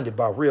is bonded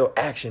by real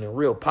action and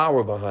real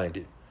power behind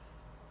it.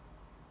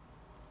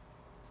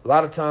 A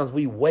lot of times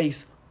we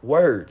waste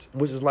words,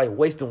 which is like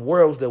wasting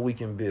worlds that we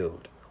can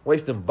build,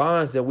 wasting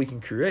bonds that we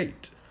can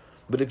create.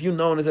 But if you're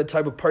known as that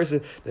type of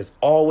person that's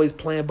always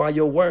playing by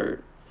your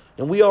word,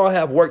 and we all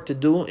have work to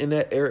do in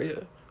that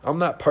area. I'm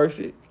not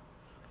perfect,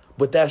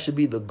 but that should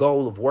be the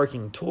goal of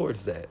working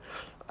towards that.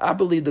 I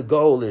believe the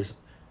goal is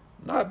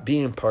not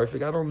being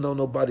perfect. I don't know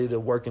nobody that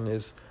working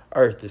this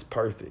earth is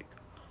perfect.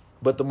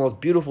 But the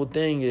most beautiful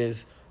thing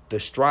is the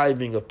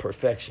striving of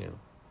perfection.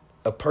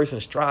 A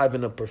person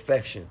striving of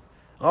perfection.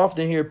 I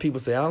often hear people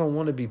say, I don't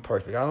want to be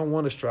perfect. I don't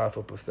want to strive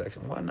for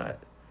perfection. Why not?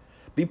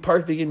 Be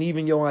perfect in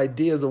even your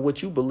ideas of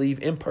what you believe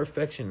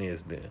imperfection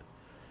is then.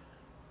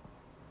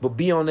 But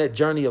be on that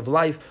journey of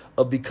life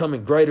of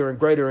becoming greater and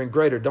greater and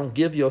greater. Don't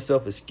give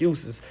yourself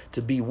excuses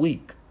to be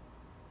weak.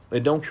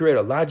 And don't create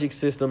a logic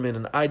system and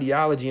an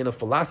ideology and a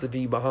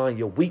philosophy behind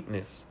your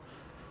weakness.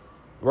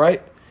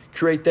 Right?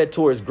 Create that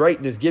towards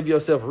greatness. Give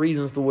yourself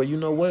reasons to where, you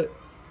know what?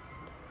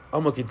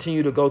 I'm going to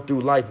continue to go through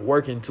life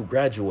working to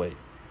graduate.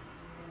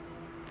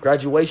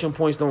 Graduation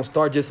points don't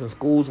start just in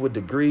schools with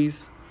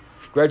degrees.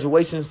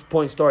 Graduation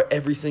points start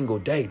every single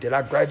day. Did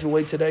I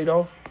graduate today,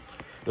 though?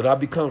 Did I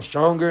become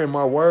stronger in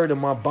my word and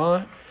my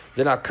bond?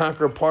 Did I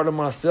conquer a part of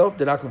myself?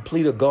 Did I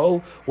complete a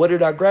goal? What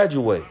did I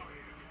graduate?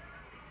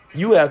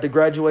 You have to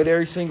graduate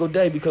every single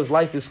day because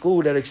life is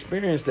school, that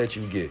experience that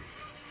you get.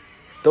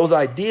 Those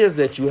ideas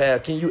that you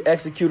have, can you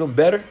execute them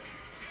better?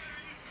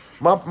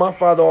 My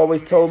father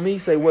always told me,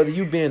 say, whether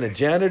you being a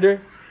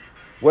janitor,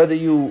 whether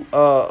you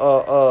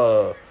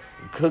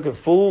cooking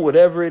food,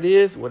 whatever it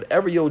is,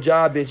 whatever your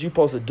job is, you're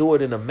supposed to do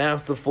it in a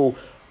masterful,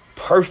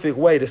 perfect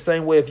way. The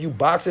same way if you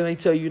boxing, they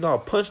tell you, no,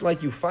 punch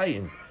like you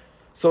fighting.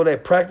 So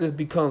that practice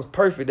becomes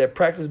perfect. That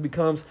practice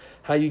becomes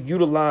how you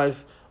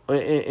utilize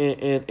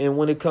And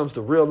when it comes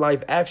to real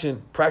life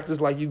action,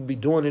 practice like you'd be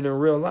doing it in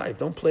real life.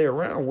 Don't play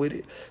around with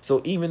it.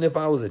 So even if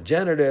I was a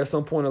janitor at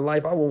some point in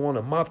life, I would want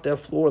to mop that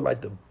floor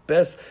like the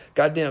best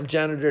goddamn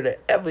janitor that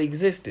ever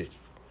existed.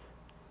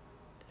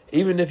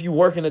 Even if you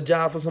working a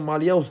job for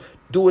somebody else,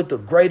 do it the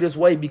greatest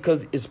way,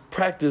 because it's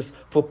practice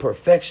for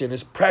perfection.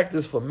 It's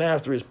practice for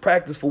mastery. It's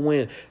practice for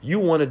when you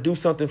want to do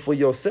something for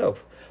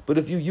yourself. But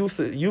if you used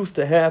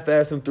to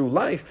half-assing through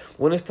life,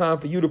 when it's time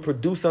for you to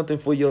produce something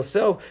for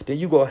yourself, then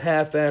you go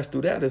half-ass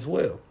through that as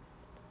well.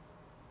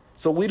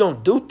 So we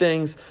don't do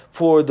things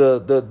for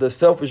the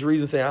selfish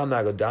reason, saying, I'm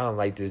not going to, I don't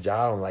like this job,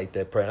 I don't like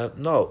that.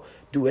 No,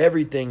 do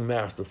everything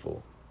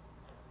masterful.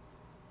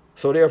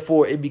 So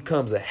therefore, it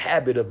becomes a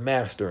habit of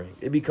mastering.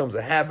 It becomes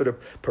a habit of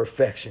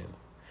perfection.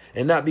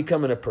 And not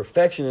becoming a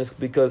perfectionist,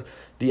 because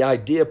the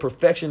idea of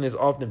perfection is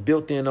often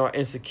built in our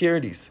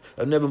insecurities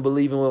of never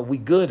believing what we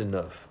good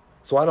enough.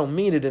 So I don't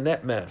mean it in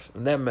that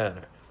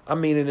manner. I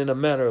mean it in a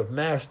manner of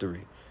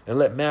mastery, and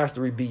let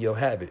mastery be your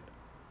habit.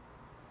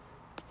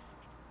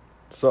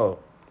 So,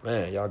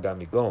 man, y'all got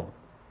me going.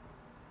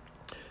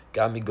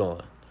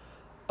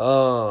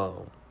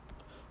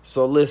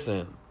 So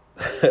listen,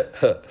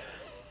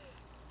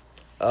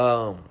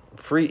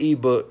 free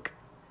ebook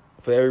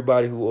for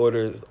everybody who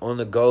orders On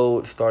the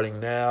Gold starting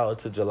now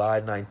to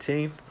July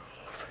 19th.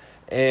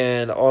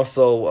 And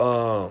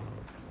also,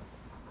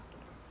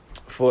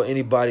 for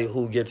anybody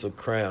who gets a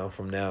crown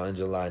from now in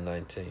July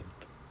 19th,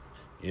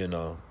 you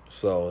know.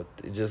 So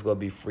it's just going to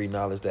be free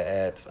knowledge that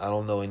adds. I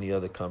don't know any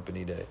other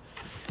company that,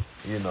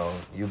 you know,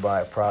 you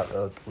buy a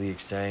product, we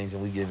exchange,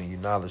 and we giving you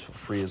knowledge for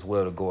free as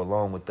well to go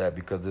along with that,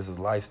 because this is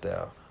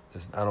lifestyle.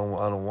 I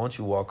don't want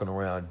you walking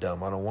around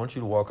dumb. I don't want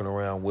you walking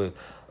around with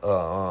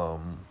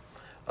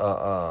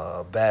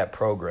bad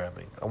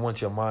programming. I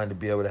want your mind to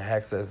be able to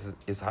access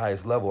its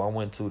highest level. I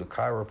went to the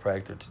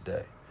chiropractor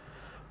today,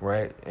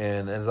 right?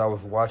 And as I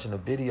was watching the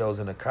videos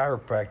in the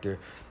chiropractor,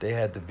 they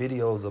had the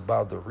videos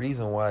about the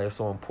reason why it's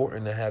so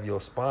important to have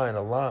your spine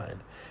aligned.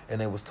 And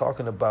they was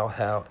talking about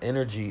how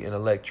energy and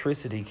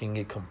electricity can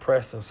get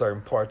compressed in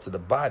certain parts of the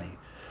body,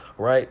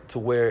 right? To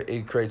where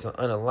it creates an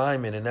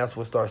unalignment, and that's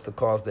what starts to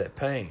cause that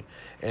pain.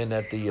 And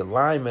that the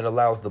alignment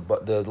allows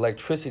the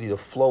electricity to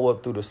flow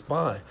up through the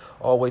spine,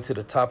 all the way to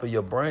the top of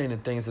your brain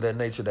and things of that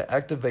nature, to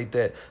activate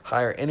that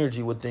higher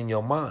energy within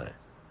your mind.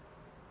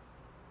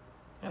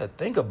 Yeah,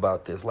 think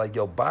about this. Like,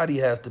 your body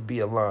has to be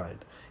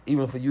aligned,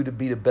 even for you to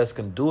be the best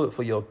conduit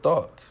for your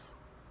thoughts.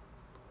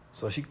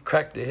 So she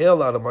cracked the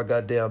hell out of my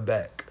goddamn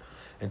back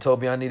and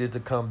told me I needed to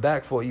come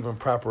back for even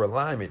proper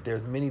alignment.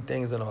 There's many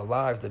things in our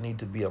lives that need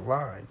to be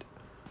aligned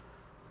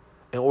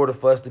in order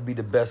for us to be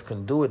the best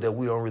conduit that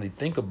we don't really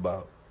think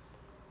about.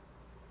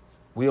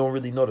 We don't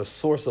really know the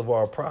source of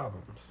our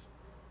problems.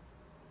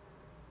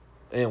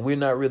 And we're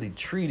not really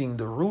treating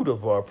the root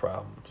of our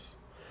problems.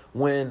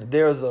 When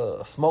there's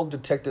a smoke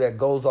detector that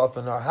goes off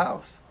in our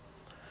house.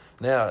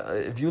 Now,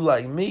 if you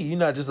like me, you're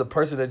not just a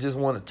person that just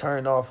want to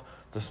turn off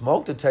the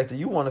smoke detector.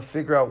 You want to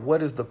figure out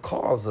what is the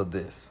cause of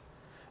this.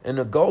 And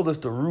the goal is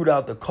to root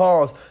out the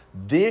cause,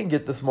 then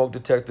get the smoke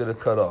detector to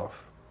cut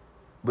off.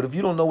 But if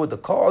you don't know what the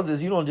cause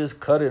is, you don't just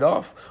cut it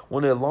off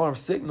when the alarm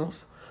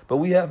signals. But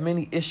we have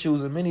many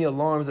issues and many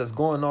alarms that's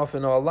going off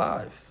in our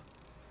lives.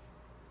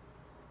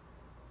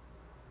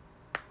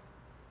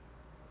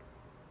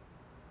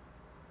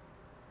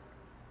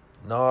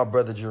 Nah,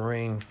 Brother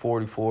Jareem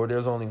 44,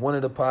 there's only one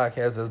of the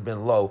podcasts that's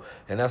been low,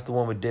 and that's the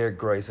one with Derek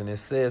Grace. And it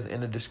says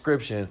in the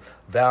description,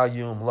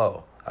 volume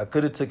low. I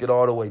could have took it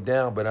all the way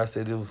down, but I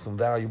said there was some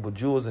valuable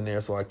jewels in there,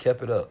 so I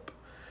kept it up.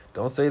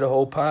 Don't say the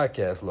whole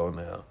podcast low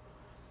now.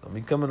 Don't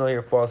be coming on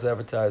here false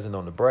advertising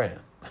on the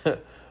brand. You know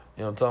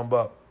what I'm talking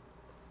about?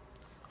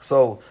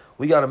 So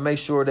we got to make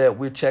sure that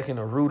we're checking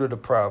the root of the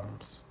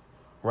problems,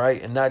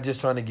 right? And not just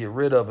trying to get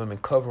rid of them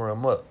and cover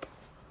them up.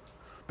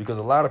 Because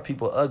a lot of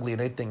people are ugly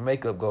and they think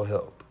makeup go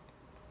help.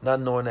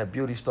 Not knowing that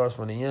beauty starts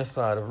from the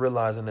inside, of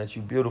realizing that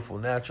you're beautiful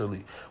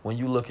naturally when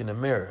you look in the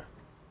mirror.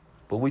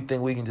 But we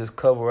think we can just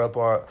cover up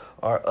our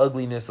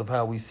ugliness of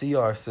how we see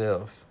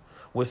ourselves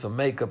with some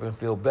makeup and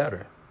feel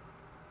better.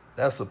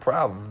 That's the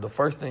problem. The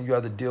first thing you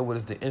have to deal with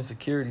is the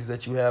insecurities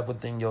that you have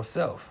within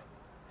yourself.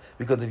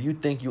 Because if you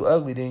think you're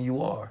ugly, then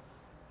you are.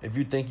 If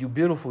you think you're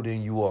beautiful,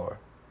 then you are.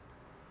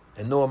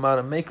 And no amount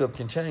of makeup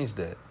can change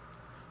that.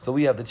 So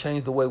we have to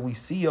change the way we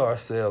see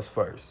ourselves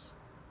first.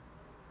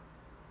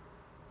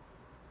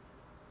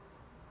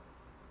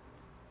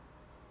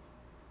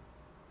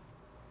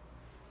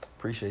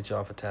 Appreciate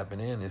y'all for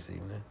tapping in this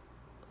evening.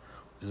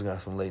 Just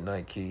got some late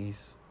night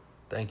keys.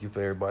 Thank you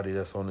for everybody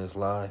that's on this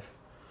live.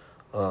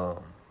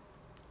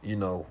 You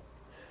know,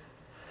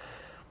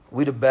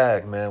 we the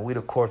bag, man. We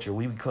the culture.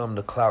 We become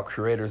the clout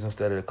creators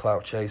instead of the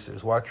clout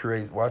chasers. Why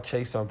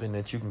chase something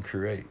that you can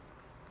create?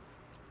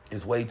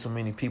 There's way too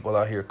many people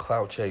out here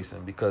clout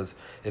chasing because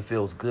it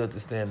feels good to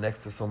stand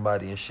next to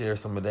somebody and share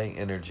some of their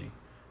energy.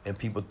 And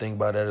people think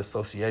by that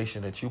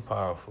association that you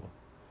powerful.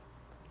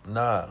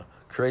 Nah,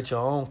 create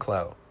your own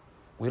clout.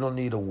 We don't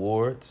need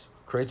awards.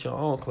 Create your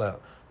own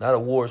clout. Not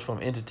awards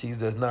from entities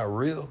that's not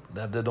real,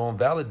 that don't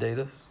validate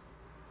us.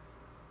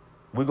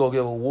 We're going to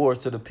give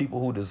awards to the people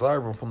who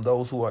deserve them from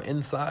those who are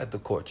inside the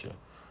culture.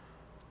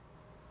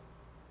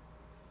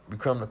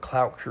 Become the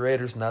clout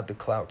creators, not the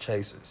clout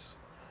chasers.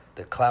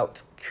 The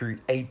clout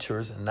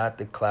creators and not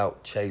the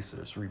clout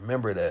chasers.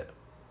 Remember that.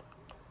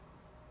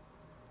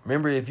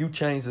 Remember, if you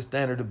change the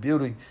standard of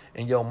beauty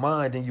in your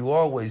mind, then you're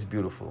always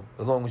beautiful,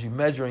 as long as you're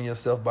measuring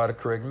yourself by the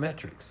correct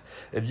metrics.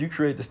 If you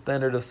create the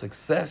standard of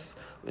success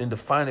and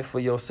define it for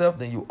yourself,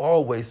 then you're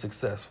always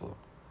successful.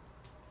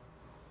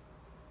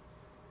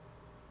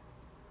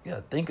 You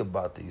gotta think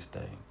about these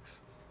things.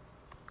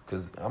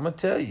 Because I'm going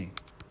to tell you,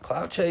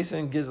 clout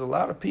chasing gives a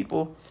lot of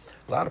people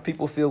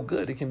feel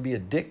good. It can be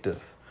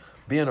addictive.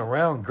 Being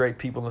around great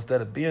people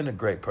instead of being a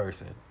great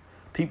person.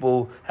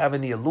 People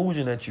having the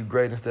illusion that you're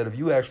great instead of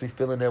you actually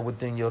feeling that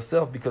within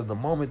yourself, because the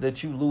moment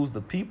that you lose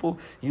the people,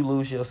 you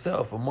lose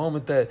yourself. A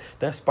moment that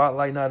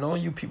spotlight not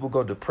on you, people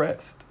go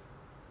depressed.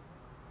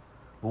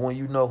 But when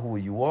you know who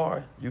you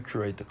are, you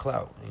create the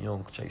clout and you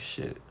don't chase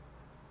shit.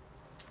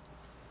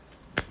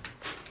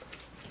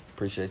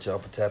 Appreciate y'all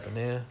for tapping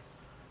in.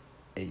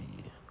 Hey,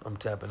 I'm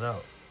tapping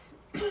out.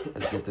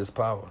 Let's get this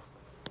power.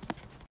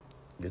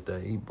 Get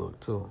that ebook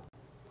too.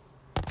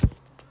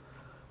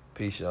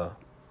 Peace, y'all.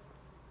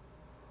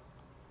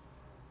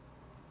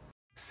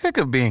 Sick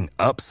of being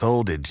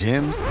upsold at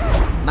gyms?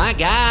 My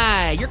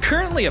guy, you're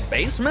currently a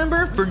base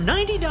member? For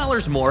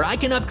 $90 more, I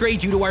can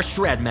upgrade you to our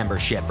Shred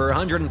membership. For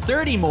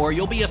 $130 more,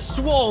 you'll be a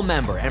Swole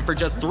member. And for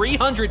just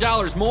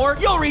 $300 more,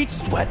 you'll reach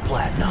Sweat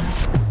Platinum.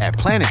 At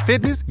Planet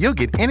Fitness, you'll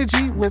get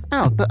energy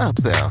without the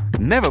upsell.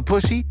 Never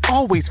pushy,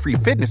 always free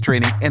fitness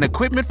training and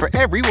equipment for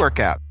every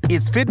workout.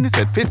 It's fitness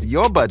that fits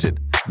your budget.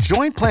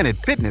 Join Planet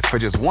Fitness for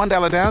just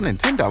 $1 down and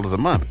 $10 a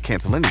month.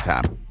 Cancel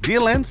anytime.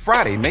 Deal ends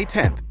Friday, May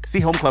 10th. See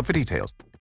Home Club for details.